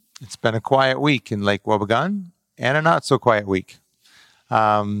It's been a quiet week in Lake Wobegon and a not so quiet week.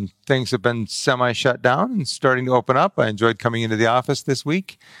 Things have been semi-shut down and starting to open up. I enjoyed coming into the office this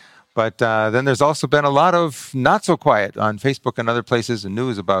week. But then there's also been a lot of not so quiet on Facebook and other places and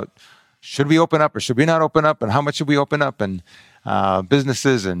news about should we open up or should we not open up and how much should we open up, and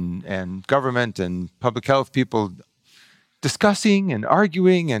businesses and government and public health people discussing and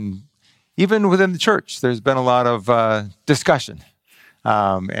arguing, and even within the church there's been a lot of discussion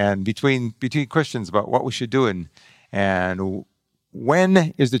and between Christians about what we should do and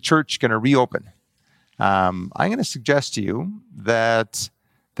when is the church going to reopen. I'm going to suggest to you that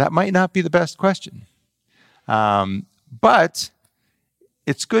might not be the best question. But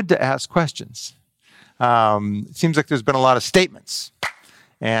it's good to ask questions. It seems like there's been a lot of statements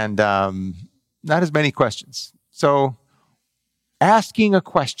and not as many questions. So asking a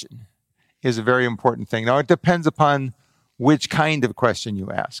question is a very important thing. Now, it depends upon which kind of question you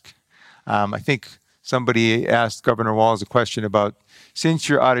ask. I think somebody asked Governor Walz a question about, since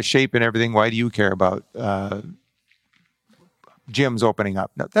you're out of shape and everything, why do you care about gyms opening up?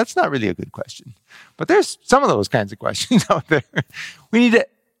 No, that's not really a good question. But there's some of those kinds of questions out there. We need to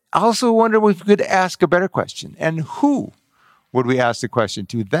also wonder if we could ask a better question. And who would we ask the question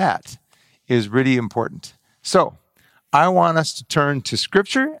to? That is really important. So I want us to turn to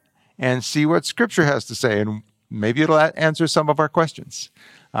Scripture and see what Scripture has to say. And maybe it'll answer some of our questions.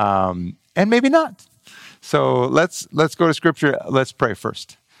 And maybe not. So let's go to Scripture. Let's pray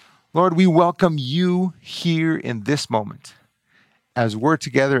first. Lord, we welcome you here in this moment. As we're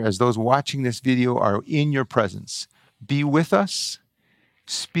together, as those watching this video are in your presence, be with us,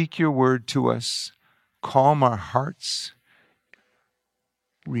 speak your word to us, calm our hearts,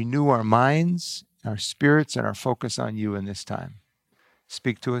 renew our minds, our spirits, and our focus on you in this time.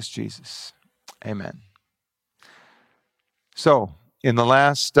 Speak to us, Jesus. Amen. So, in the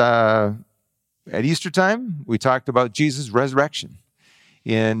last, at Easter time, we talked about Jesus' resurrection.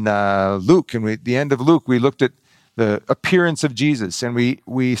 In Luke, and at the end of Luke, we looked at the appearance of Jesus, and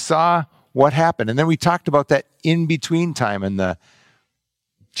we saw what happened. And then we talked about that in-between time and the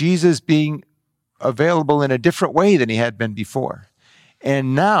Jesus being available in a different way than he had been before.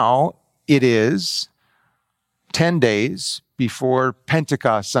 And now it is 10 days before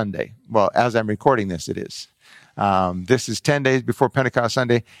Pentecost Sunday. Well, as I'm recording this, it is. This is 10 days before Pentecost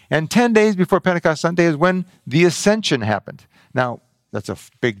Sunday. And 10 days before Pentecost Sunday is when the ascension happened. Now, that's a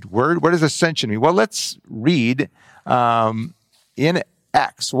big word. What does ascension mean? Well, let's read in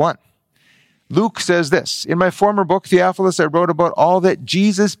Acts 1. Luke says this, "In my former book, Theophilus, I wrote about all that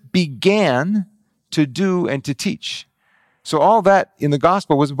Jesus began to do and to teach." So all that in the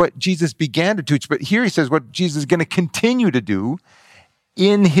gospel was what Jesus began to teach. But here he says what Jesus is going to continue to do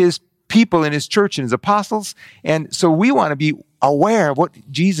in his people, in his church, and his apostles. And so we want to be aware of what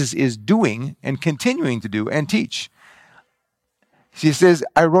Jesus is doing and continuing to do and teach. He says,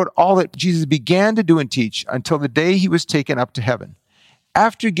 I wrote all that Jesus began to do and teach until the day he was taken up to heaven,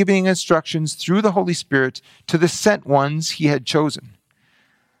 after giving instructions through the Holy Spirit to the sent ones he had chosen.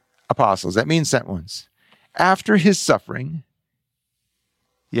 Apostles, that means sent ones. After his suffering,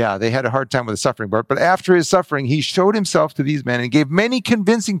 they had a hard time with the suffering part, but after his suffering, he showed himself to these men and gave many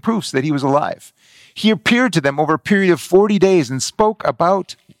convincing proofs that he was alive. He appeared to them over a period of 40 days and spoke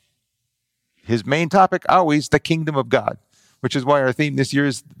about his main topic, always the kingdom of God, which is why our theme this year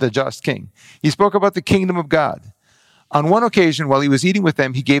is the just king. He spoke about the kingdom of God. On one occasion, while he was eating with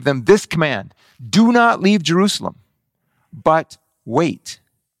them, he gave them this command: do not leave Jerusalem, but wait.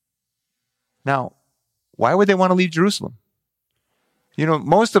 Now, why would they want to leave Jerusalem? You know,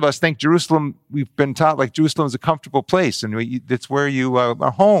 most of us think Jerusalem, we've been taught like Jerusalem is a comfortable place and it's where you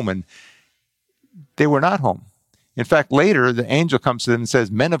are home, and they were not home. In fact, later, the angel comes to them and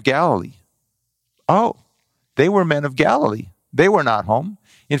says, men of Galilee. Oh, they were men of Galilee. They were not home.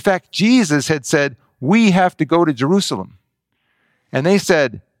 In fact, Jesus had said, we have to go to Jerusalem. And they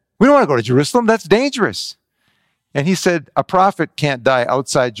said, we don't want to go to Jerusalem. That's dangerous. And he said, a prophet can't die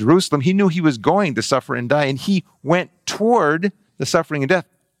outside Jerusalem. He knew he was going to suffer and die, and he went toward the suffering and death.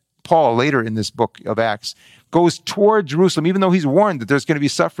 Paul, later in this book of Acts, goes toward Jerusalem, even though he's warned that there's going to be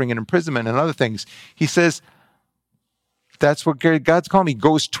suffering and imprisonment and other things. He says, that's what God's calling me. He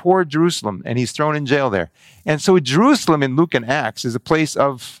goes toward Jerusalem, and he's thrown in jail there. And so Jerusalem in Luke and Acts is a place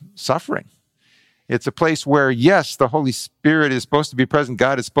of suffering. It's a place where, yes, the Holy Spirit is supposed to be present.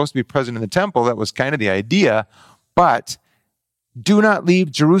 God is supposed to be present in the temple. That was kind of the idea. But do not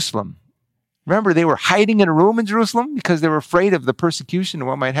leave Jerusalem. Remember, they were hiding in a room in Jerusalem because they were afraid of the persecution and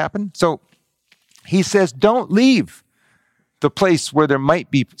what might happen. So he says, don't leave the place where there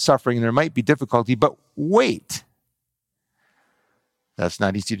might be suffering and there might be difficulty, but wait. That's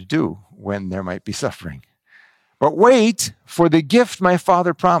not easy to do when there might be suffering. But wait for the gift my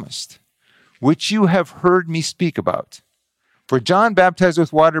Father promised, which you have heard me speak about. For John baptized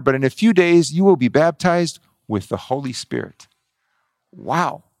with water, but in a few days you will be baptized with the Holy Spirit.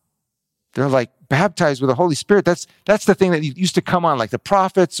 Wow. They're like baptized with the Holy Spirit. That's the thing that used to come on, like the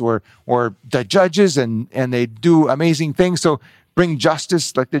prophets or the judges, and they do amazing things. So bring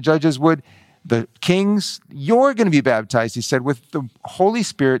justice like the judges would. The kings, you're going to be baptized, he said, with the Holy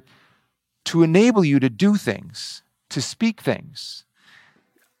Spirit to enable you to do things, to speak things.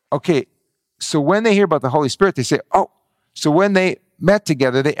 Okay, so when they hear about the Holy Spirit, they say, oh, so when they met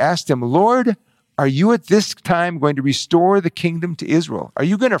together, they asked him, Lord, are you at this time going to restore the kingdom to Israel? Are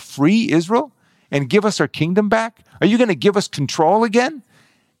you going to free Israel and give us our kingdom back? Are you going to give us control again?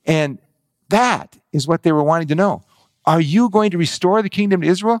 And that is what they were wanting to know. Are you going to restore the kingdom to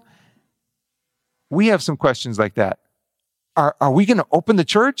Israel? We have some questions like that. Are we going to open the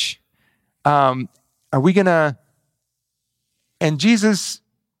church? Are we going to... And Jesus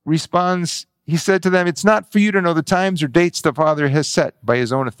responds, he said to them, it's not for you to know the times or dates the Father has set by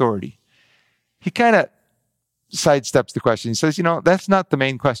his own authority. He kind of sidesteps the question. He says, that's not the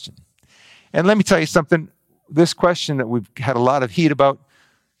main question. And let me tell you something. This question that we've had a lot of heat about,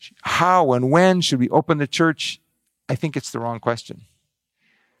 how and when should we open the church? I think it's the wrong question.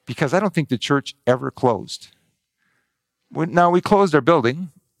 Because I don't think the church ever closed. Now, we closed our building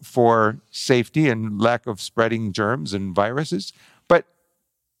for safety and lack of spreading germs and viruses, but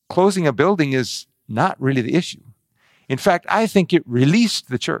closing a building is not really the issue. In fact, I think it released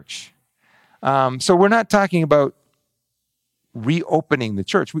the church. So we're not talking about reopening the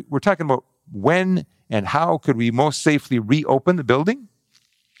church. We're talking about when and how could we most safely reopen the building.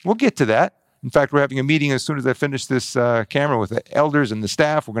 We'll get to that. In fact, we're having a meeting as soon as I finish this camera with the elders and the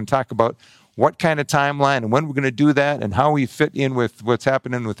staff. We're going to talk about what kind of timeline and when we're going to do that and how we fit in with what's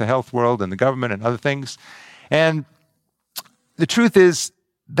happening with the health world and the government and other things. And the truth is,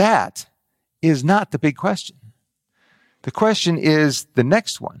 that is not the big question. The question is the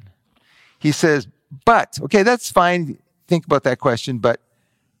next one. He says, but, okay, that's fine. Think about that question,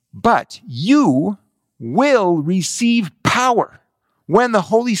 but you will receive power when the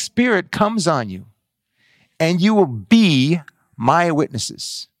Holy Spirit comes on you, and you will be my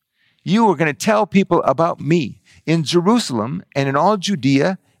witnesses. You are going to tell people about me in Jerusalem and in all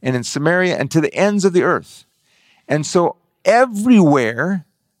Judea and in Samaria and to the ends of the earth. And so everywhere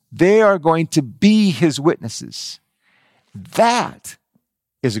they are going to be his witnesses. That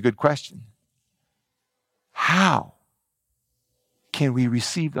is a good question. How can we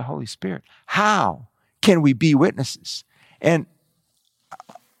receive the Holy Spirit? How can we be witnesses? And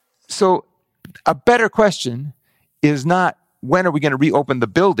so a better question is not when are we going to reopen the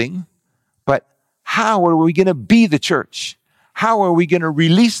building, but how are we going to be the church? How are we going to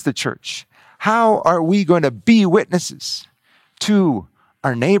release the church? How are we going to be witnesses to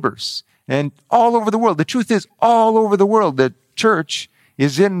our neighbors and all over the world? The truth is, all over the world, the church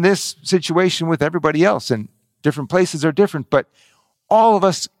is in this situation with everybody else, and different places are different, but all of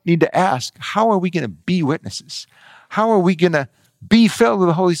us need to ask, how are we going to be witnesses? How are we going to be filled with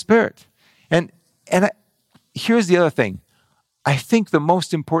the Holy Spirit? And here's the other thing. I think the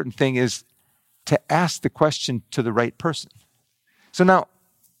most important thing is to ask the question to the right person. So now,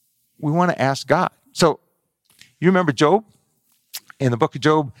 we want to ask God. So, you remember Job? In the book of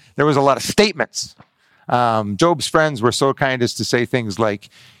Job, there was a lot of statements. Job's friends were so kind as to say things like,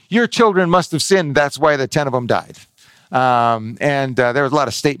 your children must have sinned, that's why the 10 of them died. There was a lot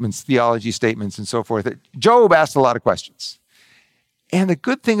of statements, theology statements and so forth. Job asked a lot of questions. And the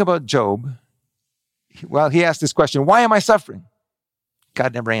good thing about Job, well, he asked this question, why am I suffering?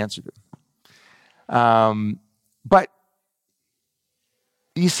 God never answered it. But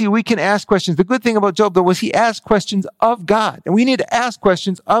you see, we can ask questions. The good thing about Job, though, was he asked questions of God. And we need to ask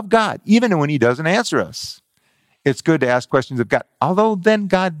questions of God, even when he doesn't answer us. It's good to ask questions of God. Although then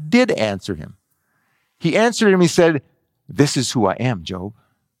God did answer him. He answered him, he said, this is who I am, Job.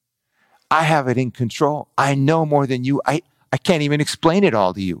 I have it in control. I know more than you. I can't even explain it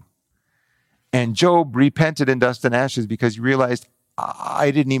all to you. And Job repented in dust and ashes because he realized,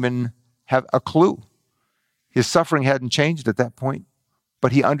 I didn't even have a clue. His suffering hadn't changed at that point,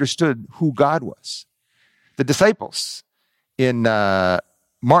 but he understood who God was. The disciples in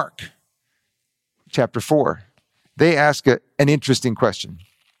Mark chapter 4, they ask an interesting question.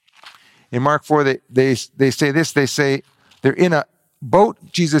 In Mark 4, they say this. They say they're in a boat.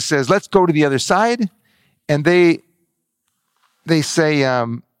 Jesus says, let's go to the other side. And they say,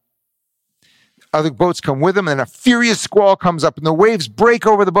 other boats come with them, and a furious squall comes up, and the waves break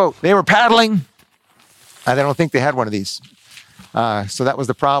over the boat. They were paddling. I don't think they had one of these. So that was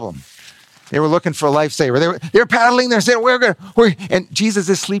the problem. They were looking for a lifesaver. They were paddling. They're saying, and Jesus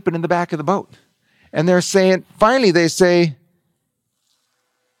is sleeping in the back of the boat. And they're saying, finally they say,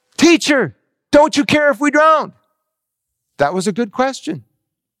 "Teacher, don't you care if we drown?" That was a good question.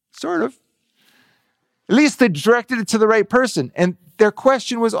 Sort of. At least they directed it to the right person. And their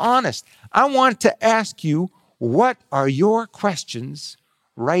question was honest. I want to ask you, what are your questions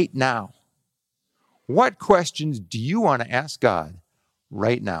right now? What questions do you want to ask God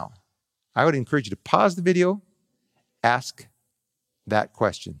right now? I would encourage you to pause the video, ask that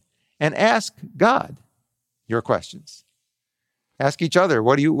question, and ask God your questions. Ask each other,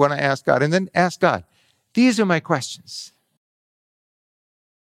 what do you want to ask God? And then ask God, these are my questions.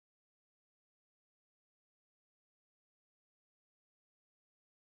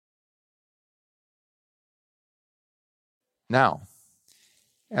 Now,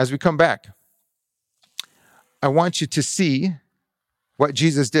 as we come back, I want you to see what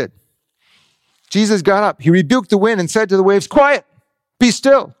Jesus did. Jesus got up. He rebuked the wind and said to the waves, "Quiet, be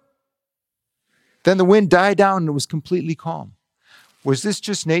still." Then the wind died down and it was completely calm. Was this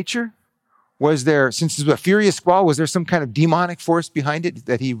just nature? Was there, since it was a furious squall, was there some kind of demonic force behind it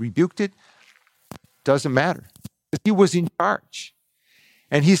that he rebuked it? Doesn't matter. He was in charge.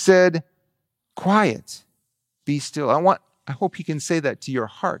 And he said, "Quiet, be still." I hope he can say that to your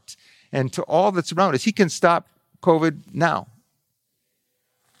heart and to all that's around us. He can stop COVID now.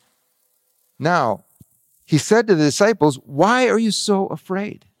 Now, he said to the disciples, "Why are you so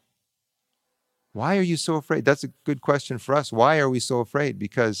afraid?" Why are you so afraid? That's a good question for us. Why are we so afraid?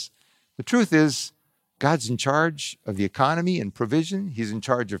 Because the truth is, God's in charge of the economy and provision. He's in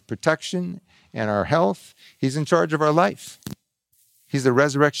charge of protection and our health. He's in charge of our life. He's the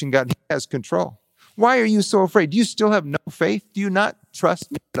resurrection God. He has control. Why are you so afraid? Do you still have no faith? Do you not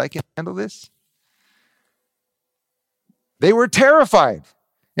trust me that I can handle this? They were terrified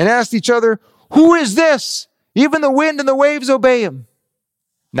and asked each other, "Who is this? Even the wind and the waves obey him."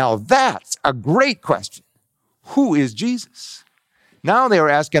 Now that's a great question. Who is Jesus? Now they were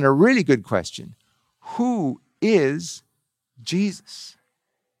asking a really good question. Who is Jesus?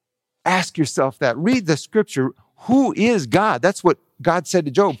 Ask yourself that. Read the scripture. Who is God? That's what God said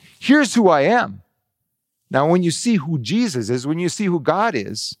to Job. Here's who I am. Now, when you see who Jesus is, when you see who God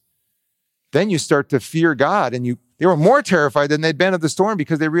is, then you start to fear God. And they were more terrified than they'd been of the storm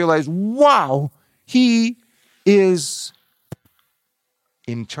because they realized, wow, he is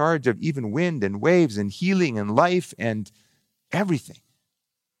in charge of even wind and waves and healing and life and everything.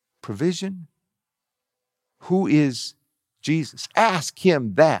 Provision. Who is Jesus? Ask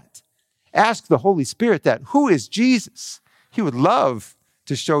him that. Ask the Holy Spirit that. Who is Jesus? He would love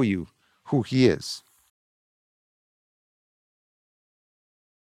to show you who he is.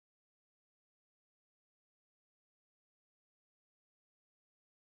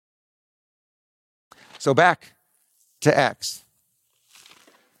 So back to Acts.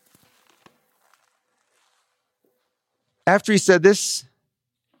 After he said this,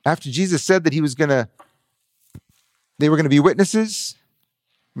 after Jesus said that they were going to be witnesses,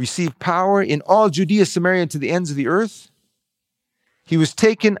 receive power in all Judea, Samaria, and to the ends of the earth, he was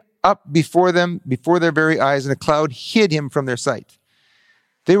taken up before them, before their very eyes, and a cloud hid him from their sight.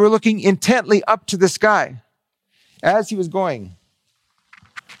 They were looking intently up to the sky as he was going,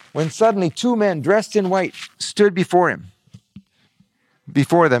 when suddenly two men dressed in white stood before them.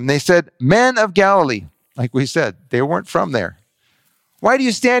 They said, "Men of Galilee," like we said, they weren't from there. "Why do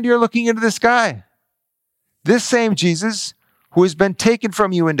you stand here looking into the sky? This same Jesus who has been taken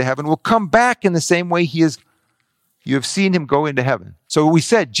from you into heaven will come back in the same way you have seen him go into heaven." So we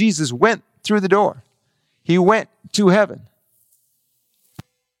said Jesus went through the door. He went to heaven.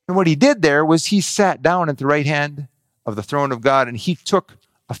 And what he did there was he sat down at the right hand of the throne of God, and he took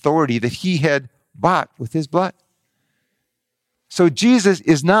authority that he had bought with his blood. So Jesus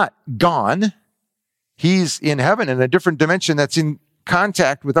is not gone. He's in heaven in a different dimension that's in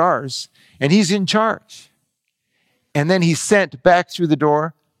contact with ours, and he's in charge. And then he sent back through the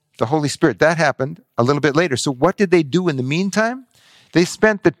door the Holy Spirit. That happened a little bit later. So what did they do in the meantime? They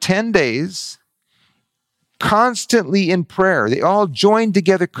spent the 10 days constantly in prayer. They all joined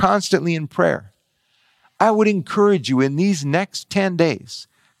together constantly in prayer. I would encourage you in these next 10 days,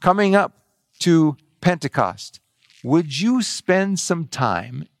 coming up to Pentecost, would you spend some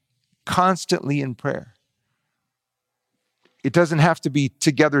time constantly in prayer? It doesn't have to be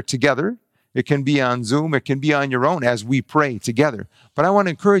together. It can be on Zoom. It can be on your own as we pray together. But I want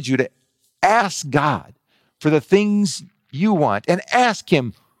to encourage you to ask God for the things you want and ask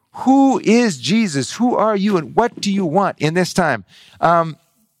him, who is Jesus? Who are you? And what do you want in this time? And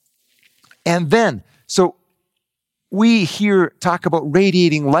then, so we here talk about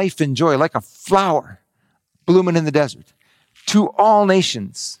radiating life and joy like a flower blooming in the desert to all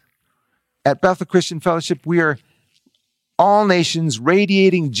nations. At Bethel Christian Fellowship, we are all nations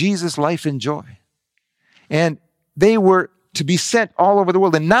radiating Jesus' life and joy. And they were to be sent all over the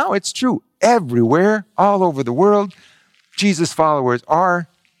world. And now it's true. Everywhere, all over the world, Jesus' followers are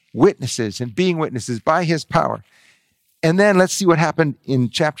witnesses and being witnesses by his power. And then let's see what happened in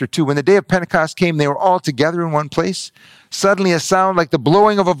chapter 2. When the day of Pentecost came, they were all together in one place. Suddenly a sound like the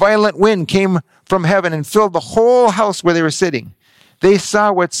blowing of a violent wind came from heaven and filled the whole house where they were sitting. They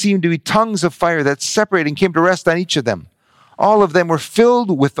saw what seemed to be tongues of fire that separated and came to rest on each of them. All of them were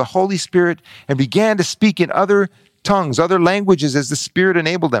filled with the Holy Spirit and began to speak in other tongues, other languages as the Spirit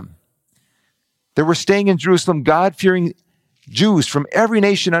enabled them. There were staying in Jerusalem God-fearing Jews from every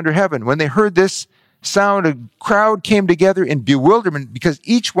nation under heaven. When they heard this sound, a crowd came together in bewilderment because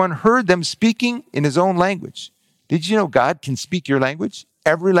each one heard them speaking in his own language. Did you know God can speak your language?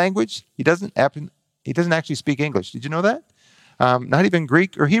 Every language? He doesn't actually speak English. Did you know that? Not even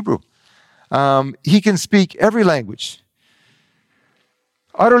Greek or Hebrew. He can speak every language.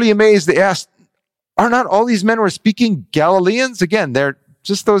 Utterly amazed, they asked, are not all these men who are speaking Galileans? Again, they're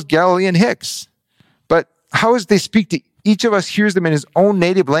just those Galilean hicks. But how is they speak to each of us hears them in his own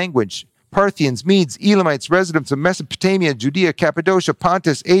native language? Parthians, Medes, Elamites, residents of Mesopotamia, Judea, Cappadocia,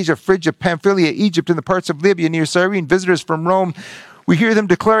 Pontus, Asia, Phrygia, Pamphylia, Egypt, and the parts of Libya near Cyrene, visitors from Rome. We hear them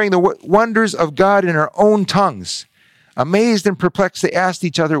declaring the wonders of God in our own tongues. Amazed and perplexed, they asked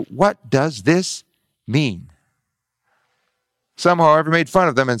each other, what does this mean? Some, however, made fun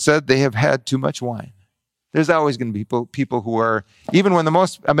of them and said they have had too much wine. There's always going to be people who are, even when the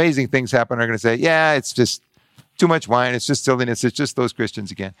most amazing things happen, are going to say, yeah, it's just too much wine. It's just silliness. It's just those Christians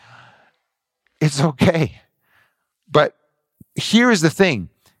again. It's okay. But here is the thing.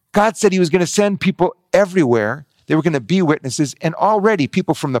 God said he was going to send people everywhere. They were going to be witnesses. And already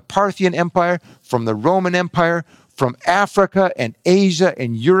people from the Parthian Empire, from the Roman Empire, from Africa and Asia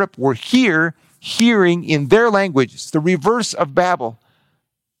and Europe were here hearing in their languages, the reverse of Babel.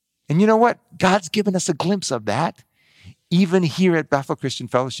 And you know what? God's given us a glimpse of that, even here at Bethel Christian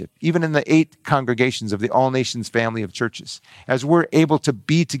Fellowship, even in the 8 congregations of the All Nations family of churches, as we're able to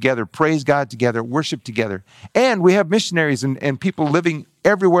be together, praise God together, worship together. And we have missionaries and people living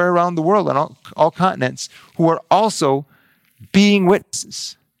everywhere around the world on all continents who are also being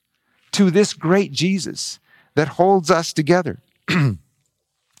witnesses to this great Jesus that holds us together.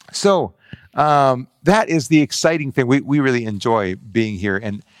 So that is the exciting thing. We really enjoy being here.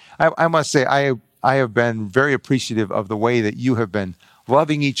 And I must say, I have been very appreciative of the way that you have been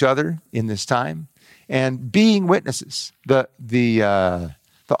loving each other in this time and being witnesses. The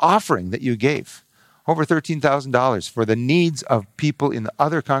offering that you gave, over $13,000 for the needs of people in the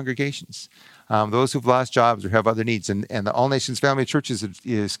other congregations, those who've lost jobs or have other needs. And the All Nations Family of Churches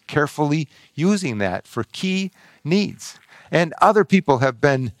is carefully using that for key needs. And other people have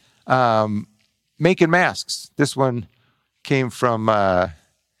been making masks. This one came from the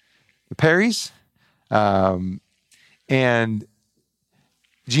Perrys. And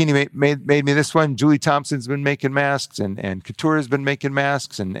Jeannie made me this one. Julie Thompson's been making masks, and Couture's been making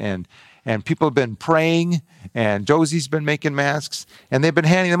masks, and people have been praying, and Josie's been making masks, and they've been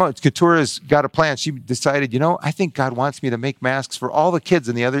handing them out. Couture's got a plan. She decided, I think God wants me to make masks for all the kids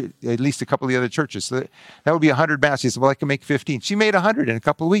in at least a couple of the other churches. So that would be 100 masks. She said, well, I can make 15. She made 100 in a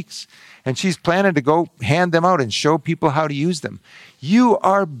couple of weeks, and she's planning to go hand them out and show people how to use them. You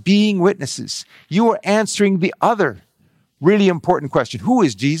are being witnesses. You are answering the other really important question. Who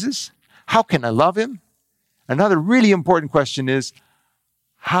is Jesus? How can I love him? Another really important question is,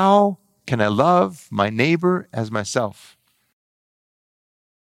 how can I love my neighbor as myself?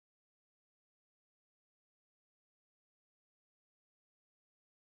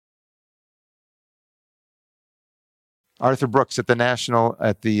 Arthur Brooks at the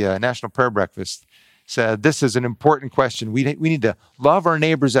National Prayer Breakfast said, this is an important question. We need to love our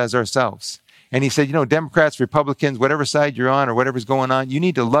neighbors as ourselves. And he said, Democrats, Republicans, whatever side you're on or whatever's going on, you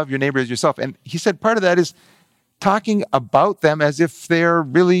need to love your neighbor as yourself. And he said part of that is talking about them as if they're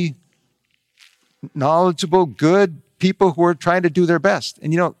really knowledgeable, good people who are trying to do their best.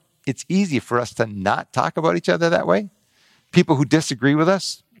 And it's easy for us to not talk about each other that way. People who disagree with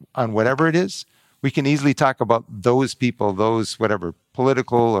us on whatever it is, we can easily talk about those people, those whatever,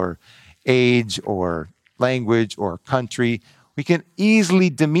 political or age or language or country. We can easily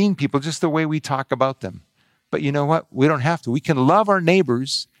demean people just the way we talk about them. But you know what? We don't have to. We can love our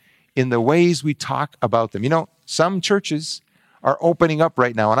neighbors in the ways we talk about them. Some churches are opening up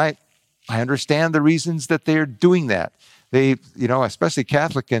right now, and I understand the reasons that they're doing that. They, especially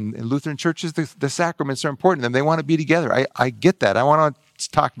Catholic and Lutheran churches, the sacraments are important to them. They want to be together. I get that. I want to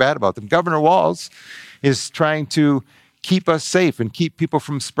talk bad about them. Governor Walz is trying to keep us safe and keep people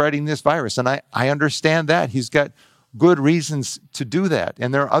from spreading this virus. And I understand that. He's got good reasons to do that.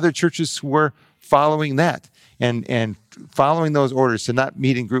 And there are other churches who are following that and following those orders to not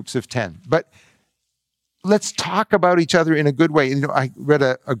meet in groups of 10. But let's talk about each other in a good way. I read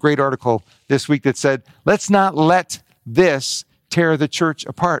a great article this week that said, let's not let this tear the church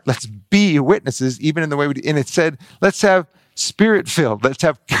apart. Let's be witnesses, even in the way we do. And it said, let's have spirit-filled, let's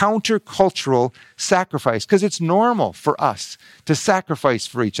have countercultural sacrifice, because it's normal for us to sacrifice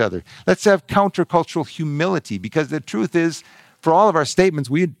for each other. Let's have countercultural humility, because the truth is, for all of our statements,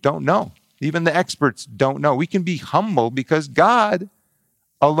 we don't know. Even the experts don't know. We can be humble because God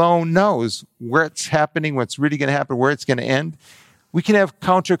alone knows where it's happening, what's really going to happen, where it's going to end. We can have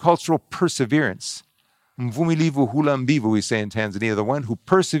countercultural perseverance. Mvumilivu hula mbivu, we say in Tanzania, the one who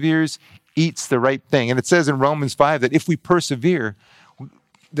perseveres eats the right thing. And it says in Romans 5 that if we persevere,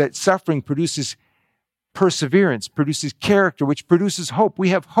 that suffering produces perseverance, produces character, which produces hope. We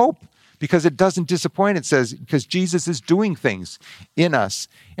have hope because it doesn't disappoint, it says, because Jesus is doing things in us.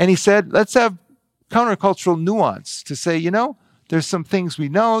 And he said, let's have countercultural nuance to say, there's some things we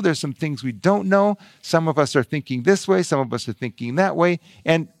know, there's some things we don't know. Some of us are thinking this way, some of us are thinking that way.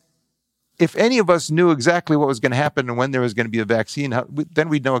 And if any of us knew exactly what was going to happen and when there was going to be a vaccine, then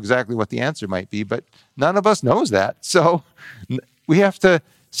we'd know exactly what the answer might be. But none of us knows that. So we have to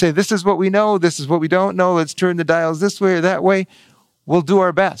say, this is what we know, this is what we don't know. Let's turn the dials this way or that way. We'll do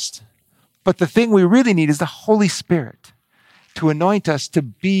our best. But the thing we really need is the Holy Spirit to anoint us to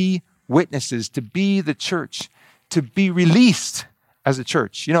be witnesses, to be the church, to be released as a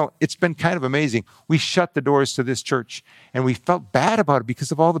church. It's been kind of amazing. We shut the doors to this church and we felt bad about it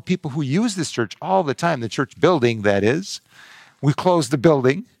because of all the people who use this church all the time, the church building, that is. We closed the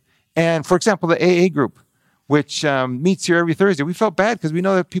building. And for example, the AA group, which meets here every Thursday, we felt bad because we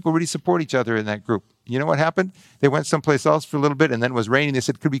know that people really support each other in that group. You know what happened? They went someplace else for a little bit and then it was raining. They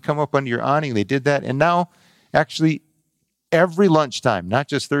said, could we come up under your awning? They did that. And now, actually, every lunchtime, not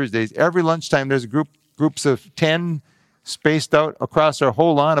just Thursdays, every lunchtime there's groups of 10 spaced out across our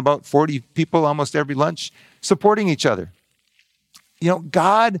whole lawn, about 40 people almost every lunch, supporting each other.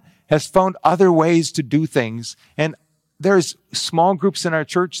 God has found other ways to do things. And there's small groups in our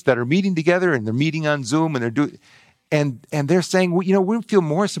church that are meeting together and they're meeting on Zoom and they're saying, we feel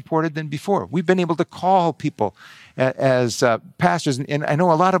more supported than before. We've been able to call people as pastors, and I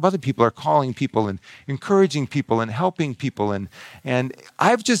know a lot of other people are calling people and encouraging people and helping people. And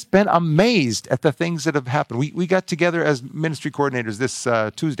I've just been amazed at the things that have happened. We got together as ministry coordinators this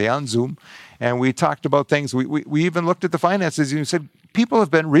Tuesday on Zoom, and we talked about things. We even looked at the finances and said, people have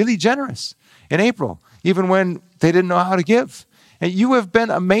been really generous in April, even when they didn't know how to give. And you have been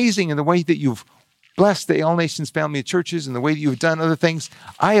amazing in the way that you've blessed the All Nations family of churches and the way that you've done other things.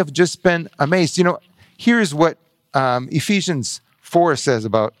 I have just been amazed. Here's what Ephesians 4 says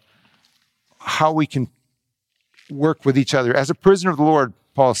about how we can work with each other. As a prisoner of the Lord,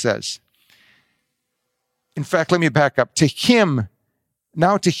 Paul says. In fact, let me back up. To him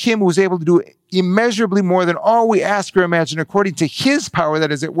who is able to do immeasurably more than all we ask or imagine, according to his power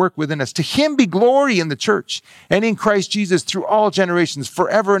that is at work within us. To him be glory in the church and in Christ Jesus through all generations,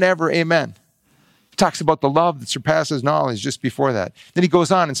 forever and ever. Amen. He talks about the love that surpasses knowledge just before that. Then he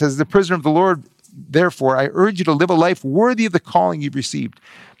goes on and says, the prisoner of the Lord, therefore, I urge you to live a life worthy of the calling you've received.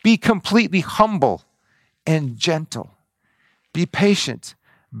 Be completely humble and gentle. Be patient,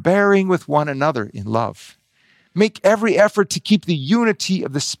 bearing with one another in love. Make every effort to keep the unity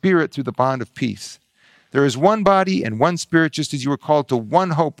of the Spirit through the bond of peace. There is one body and one Spirit, just as you were called to one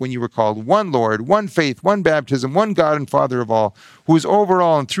hope when you were called, one Lord, one faith, one baptism, one God and Father of all, who is over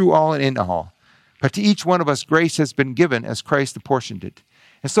all and through all and in all. But to each one of us, grace has been given as Christ apportioned it.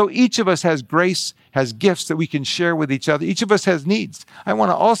 And so each of us has grace, has gifts that we can share with each other. Each of us has needs. I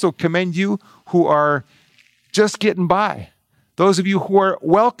want to also commend you who are just getting by. Those of you who are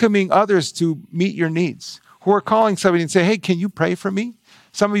welcoming others to meet your needs, who are calling somebody and say, hey, can you pray for me?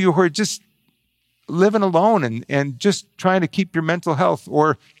 Some of you who are just living alone and just trying to keep your mental health,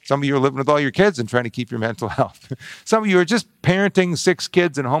 or some of you are living with all your kids and trying to keep your mental health. Some of you are just parenting 6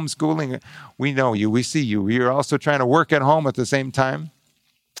 kids and homeschooling. We know you, we see you. We are also trying to work at home at the same time.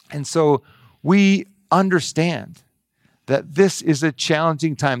 And so we understand that this is a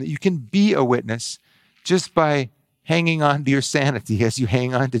challenging time, that you can be a witness just by hanging on to your sanity as you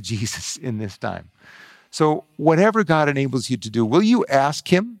hang on to Jesus in this time. So whatever God enables you to do, will you ask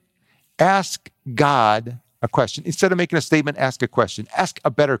him? Ask God a question. Instead of making a statement, ask a question. Ask a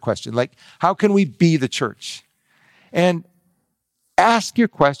better question, like, how can we be the church? And ask your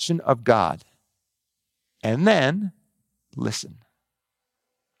question of God. And then listen.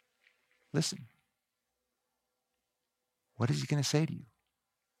 Listen. What is he going to say to you?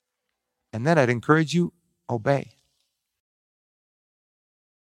 And then I'd encourage you, obey.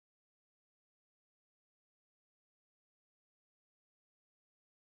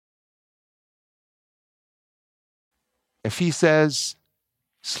 If he says,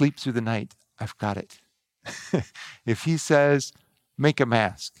 sleep through the night, I've got it. If he says, make a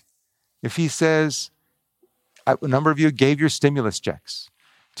mask. If he says, a number of you gave your stimulus checks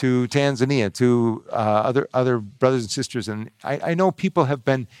to Tanzania, to other brothers and sisters. And I know people have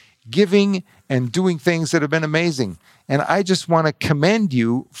been giving and doing things that have been amazing. And I just want to commend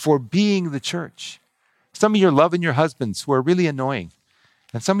you for being the church. Some of you are loving your husbands who are really annoying.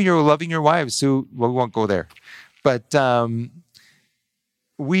 And some of you are loving your wives who, well, we won't go there. But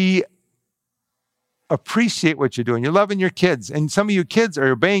we appreciate what you're doing. You're loving your kids. And some of you kids are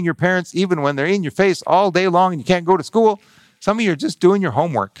obeying your parents even when they're in your face all day long and you can't go to school. Some of you are just doing your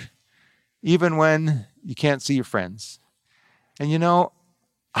homework, even when you can't see your friends. And you know,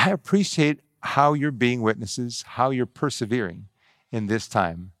 I appreciate how you're being witnesses, how you're persevering in this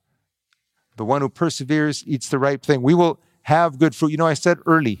time. The one who perseveres eats the ripe thing. We will have good fruit. You know, I said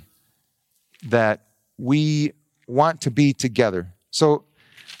early that we want to be together. So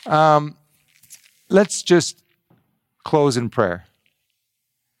let's just close in prayer.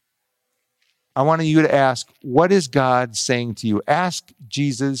 I want you to ask, what is God saying to you? Ask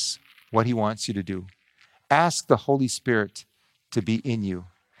Jesus what he wants you to do. Ask the Holy Spirit to be in you.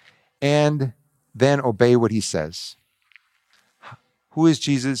 And then obey what he says. Who is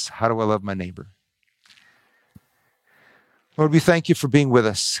Jesus? How do I love my neighbor? Lord, we thank you for being with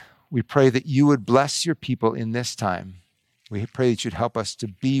us. We pray that you would bless your people in this time. We pray that you'd help us to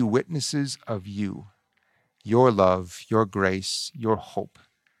be witnesses of you, your love, your grace, your hope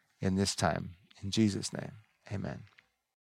in this time. In Jesus' name, amen.